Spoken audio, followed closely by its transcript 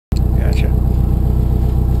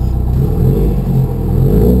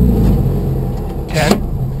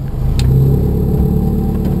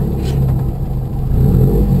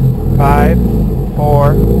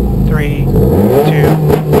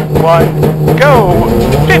go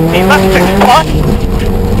 50, left 6 plus.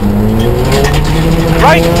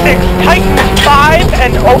 Right 6 tightens 5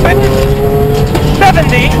 and opens.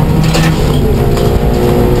 70.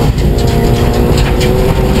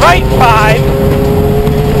 Right 5.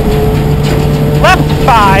 Left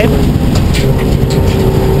 5.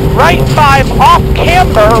 Right 5 off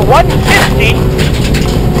camber 150.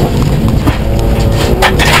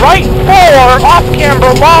 Right 4 off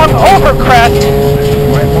camber long over crest.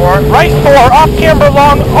 Right 4 off camber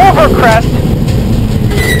long over crest.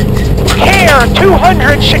 Care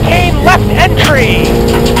 200 chicane left entry.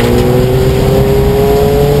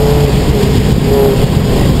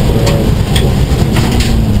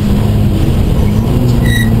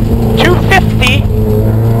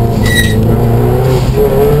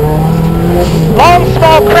 Long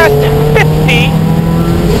small crest 50,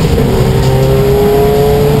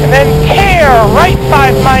 and then care right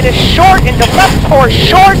 5 minus short into left 4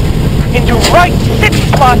 short into right 6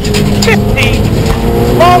 plus 50,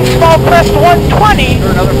 long small crest 120. Is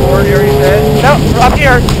there another 4 here you said? No, up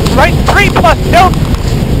here, right 3 plus note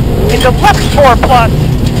into left 4 plus.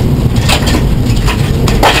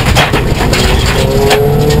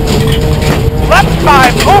 Left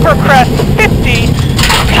 5 over crest 50.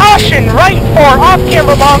 Caution, right 4 off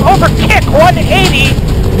camber long over kick 180.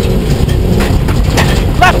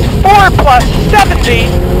 Left 4 plus 70.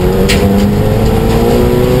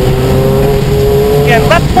 Again,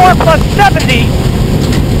 left 4 plus 70.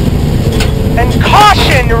 And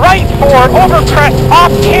caution, right 4 over crest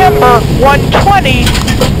off camber 120.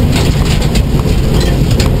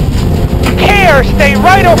 Care, stay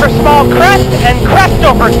right over small crest and crest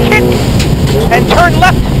over kick. And turn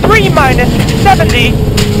left 3 minus 70.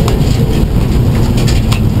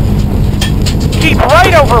 Keep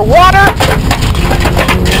right over water.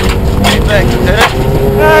 What do you think? Hit it?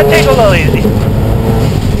 Take a little easy.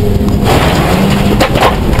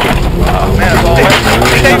 Oh man, it's all wet.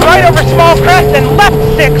 Stay right over small crest and left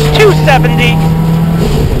 6, 270.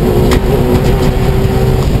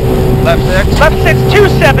 Left 6? Left 6,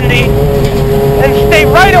 270. And stay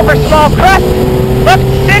right over small crest. Left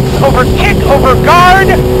 6 over kick over guard.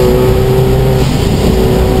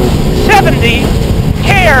 70.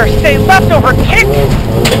 Care, stay left over kick.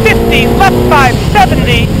 50, left 5,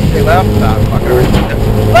 70. Stay left? Nah, fuck, I already did it.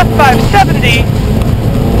 Left 5, 70.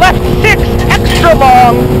 Left 6, extra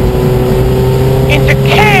long. Into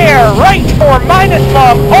care, right 4 minus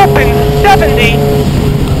long, opens 70.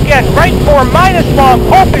 Again, right 4 minus long,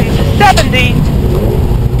 opens 70.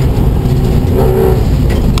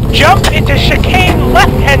 Jump into chicane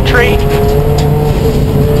left entry.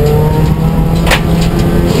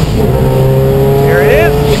 Here it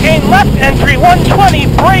is, chicane left entry, 120,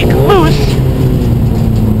 brake loose.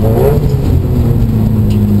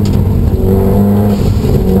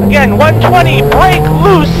 Again, 120, brake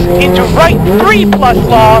loose into right 3 plus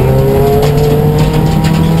long.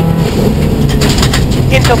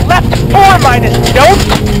 Into left 4 minus note.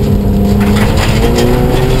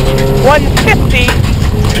 150.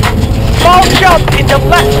 Small jump into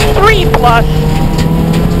left 3 plus.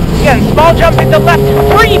 Again, small jump into left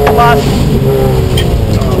 3 plus.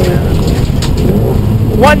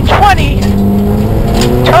 120.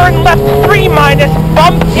 Turn left 3 minus,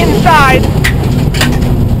 bump inside.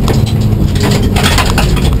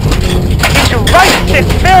 Into right 6,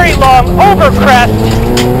 very long, over crest.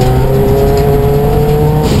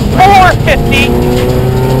 450.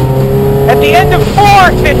 At the end of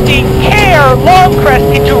 450, care, long crest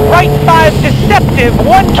into right 5, deceptive,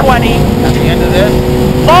 120. At the end of this?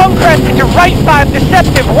 Long crest into right 5,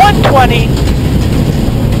 deceptive, 120.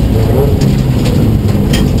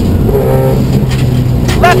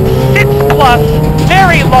 Left 6 plus,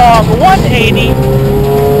 very long, 180.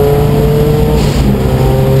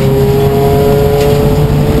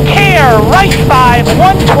 Care, right 5,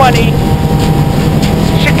 120.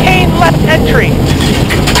 Chicane left entry.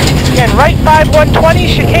 Again, right 5, 120,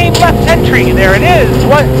 chicane left entry. There it is.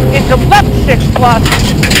 One into left 6 plus.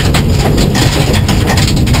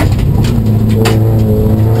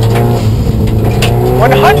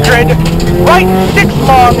 $100, right 6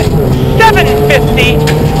 long, 750.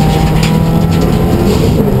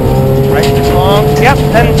 Right 6 long? Yep,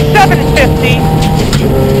 and 750.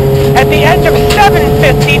 At the end of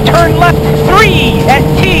 750, turn left 3 at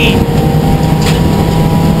T.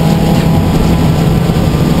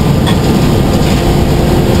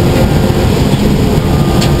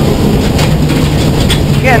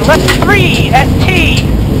 Again, left 3 at T.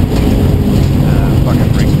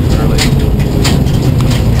 Fucking brakes too early.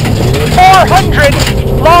 400,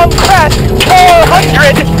 long crest,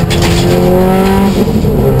 400.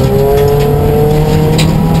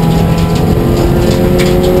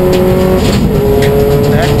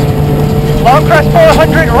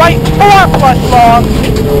 plus long.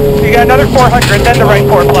 So you got another 400, then the right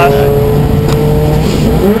 4 plus.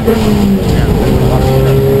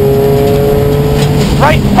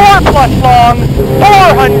 Right 4 plus long,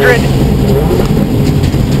 400.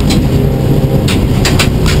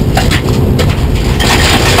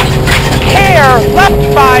 Care, left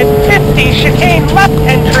 550, chicane left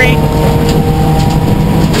entry.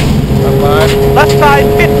 Left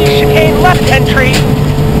 550, chicane left entry.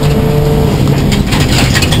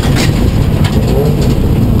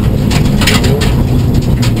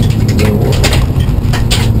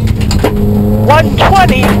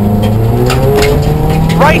 $120,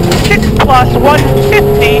 right 6 plus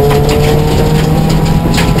 150,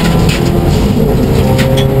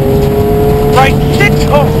 right 6,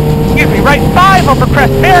 oh, excuse me, right 5 over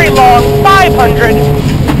crest, very long, 500.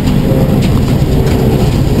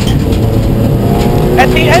 At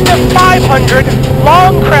the end of 500,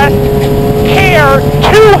 long crest, care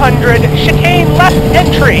 200, chicane left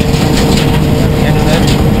entry. At the end of this?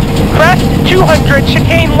 Crest 200,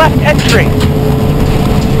 chicane left entry.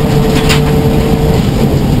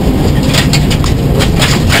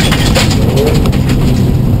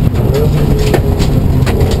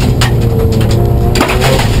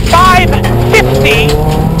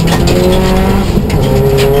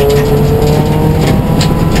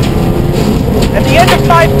 At the end of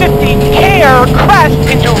 550, care, crest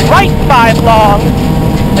into right 5 long.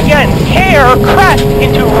 Again, care, crest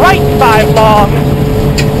into right 5 long.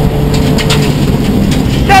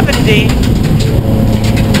 70.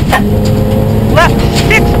 Left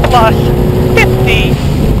 6 plus 50.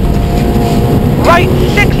 Right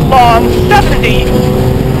 6 long, 70.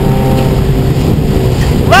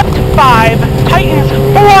 Left 5, tightens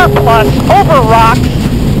 4 plus, over rocks,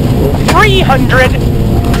 300.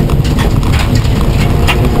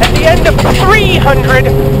 At the end of 300,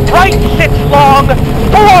 right 6 long,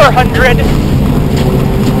 400.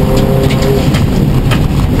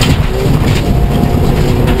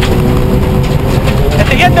 At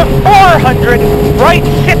the end of 400, right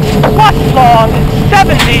 6 plus long,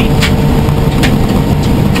 70.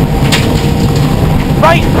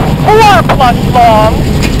 Right 4 plus long,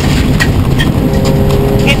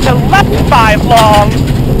 into left 5 long,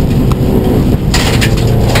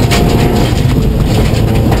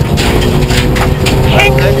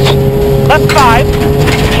 kinks, left 5,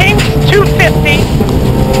 kinks 250,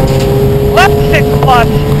 left 6 plus,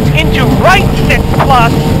 into right 6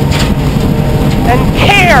 plus, and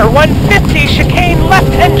care 150, chicane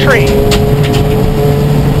left entry,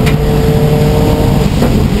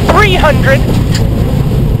 300,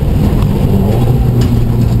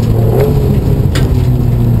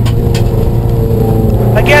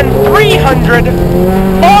 again 300,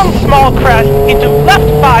 long small crest into left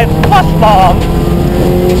 5 plus long.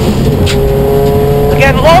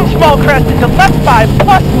 Again, long small crest into left 5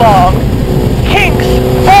 plus long. Kinks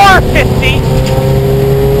 450.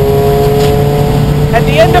 At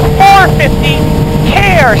the end of 450,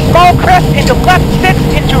 care, small crest into left 6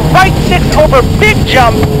 into right 6 over big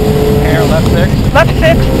jump. Care, left 6. Left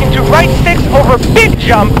 6 into right 6 over big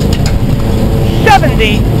jump.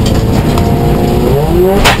 70.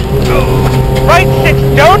 Right 6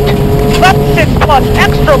 don't, left 6 plus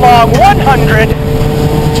extra long 100.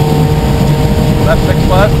 Left 6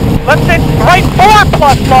 plus. Left 6, right 4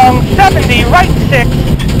 plus long 70, right 6.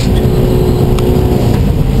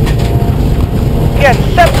 Again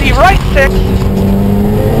 70, right 6.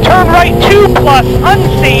 Turn right 2 plus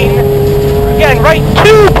unseen. Again right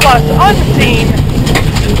 2 plus unseen.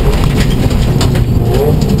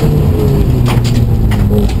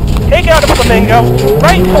 Take out a flamingo.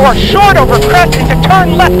 Right 4 short over crest into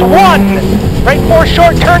turn left 1. Right 4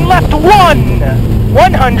 short, turn left 1.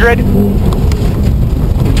 100.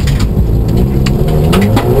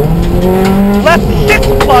 Left 6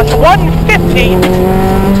 plus 150.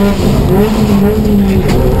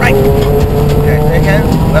 Right. Okay, say again.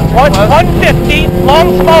 Left 6 plus. 150. Long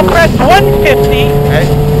small crest 150. Okay.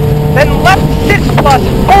 Then left 6 plus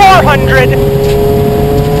 400.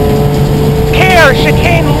 Care,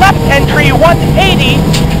 chicane left entry 180.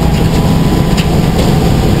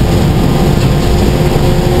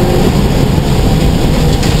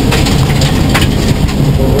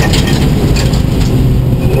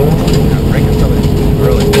 I'm breaking some of these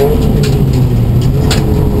early.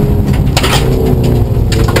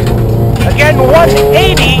 Again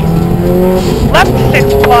 180. Left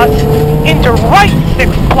 6 plus into right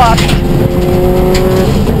 6 plus.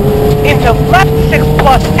 Into left 6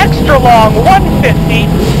 plus extra long 150.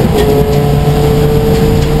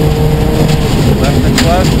 Left 6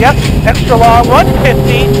 plus. Yep, extra long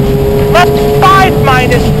 150. Left 5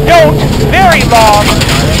 minus don't, very long.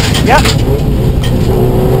 Yep.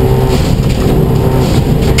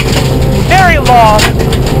 Very long.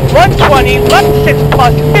 120, left 6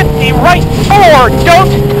 plus 50, right 4,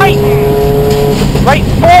 don't tighten. Right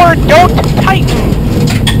 4, don't tighten.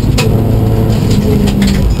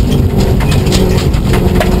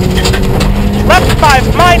 Left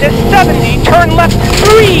 5 minus 70, turn left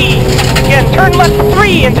 3. Again, turn left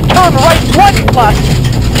 3 into turn right 1 plus.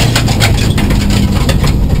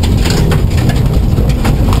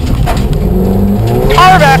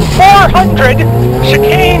 Tarmac 400,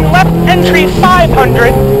 chicane left entry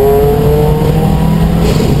 500.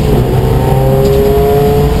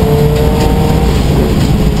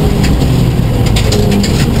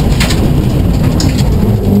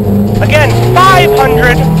 Again,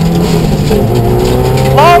 500.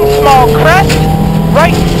 Long, small crest,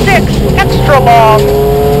 right 6, extra long.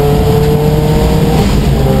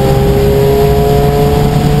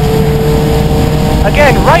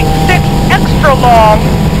 Again, right 6, extra long.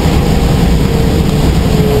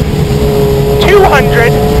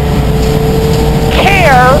 200.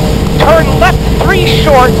 Care, turn left 3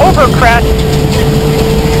 short, over crest.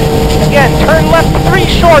 Again, turn left 3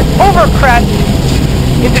 short, over crest.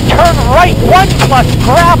 Into turn right 1 plus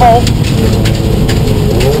gravel.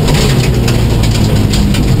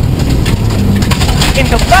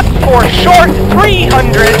 Into left 4 short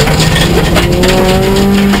 300.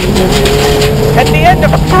 At the end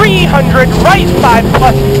of 300, right 5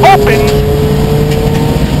 plus opens.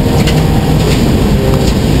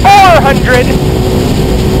 400.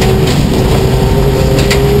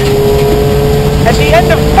 At the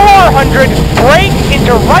end of 400, brake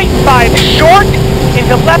into right 5 short,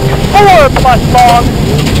 into left 4 plus long.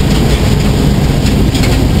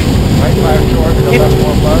 Right 5 short, into left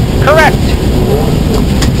 4 plus? Correct.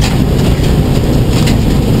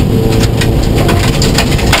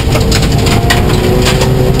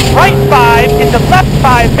 Right 5 into left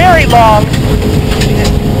 5, very long.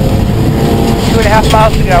 2.5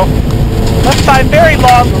 miles to go. Left 5, very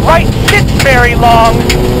long. Right 6, very long.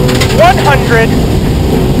 100.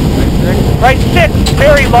 Right 6,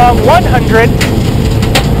 very long. 100.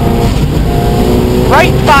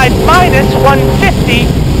 Right 5 minus 150.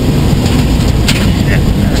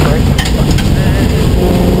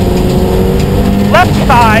 Left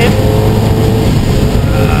 5.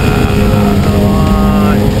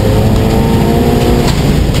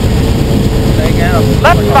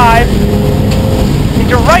 Left 5.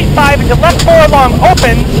 Into right 5, into left 4 long,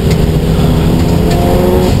 opens.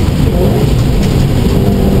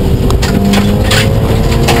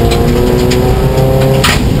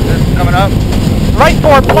 This is coming up. Right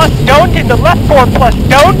 4 plus don't, into left 4 plus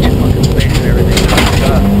don't.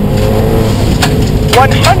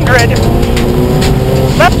 100.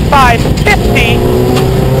 Left 5, 50.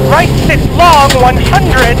 Right 6 long,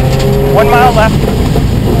 100. 1 mile left.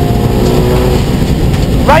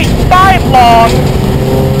 Right 5 long.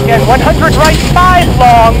 Again, 100 right 5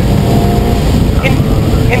 long.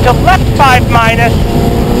 Into left 5 minus.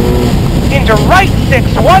 Into right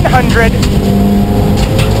 6, 100.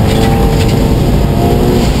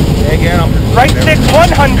 Again, Right 6,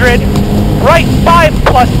 100. Right 5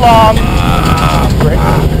 plus long.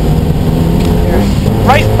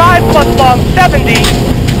 Right 5 plus long, 70.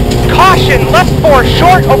 Caution, left 4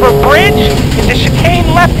 short over bridge into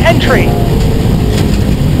chicane left entry.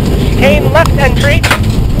 Chicane left entry.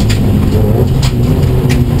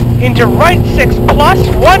 Into right 6 plus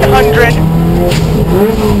 100.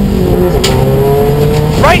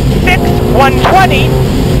 Right 6, 120.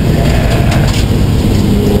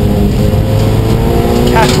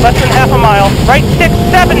 Less than half a mile. Right 6,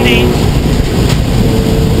 70.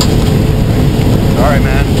 Sorry,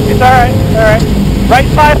 man. It's alright, alright. Right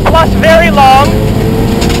 5 plus, very long.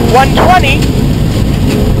 120.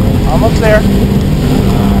 Almost there.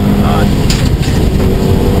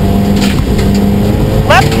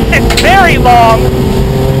 Left 6, very long.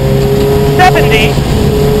 70.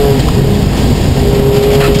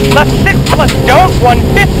 Left 6 plus don't,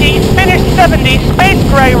 150. Finish 70. Space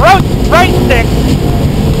gray, right 6.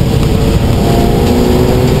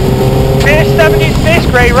 Finish 70, space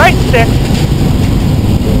gray, right 6.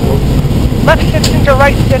 Left 6 into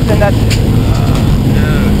right 6, and that's it.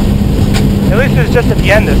 At least it's just at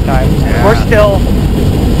the end this time. Yeah. We're still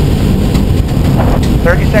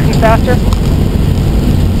 30 seconds faster.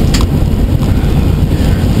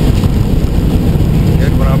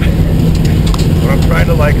 Dude, when I'm trying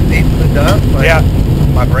to like see the dust, like, Yeah.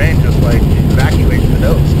 my brain just like evacuates the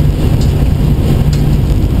notes.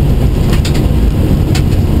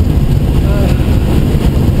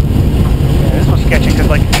 Yeah, this was sketchy because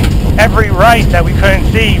like every right that we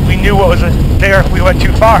couldn't see, we knew what was there if we went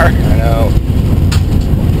too far. I know.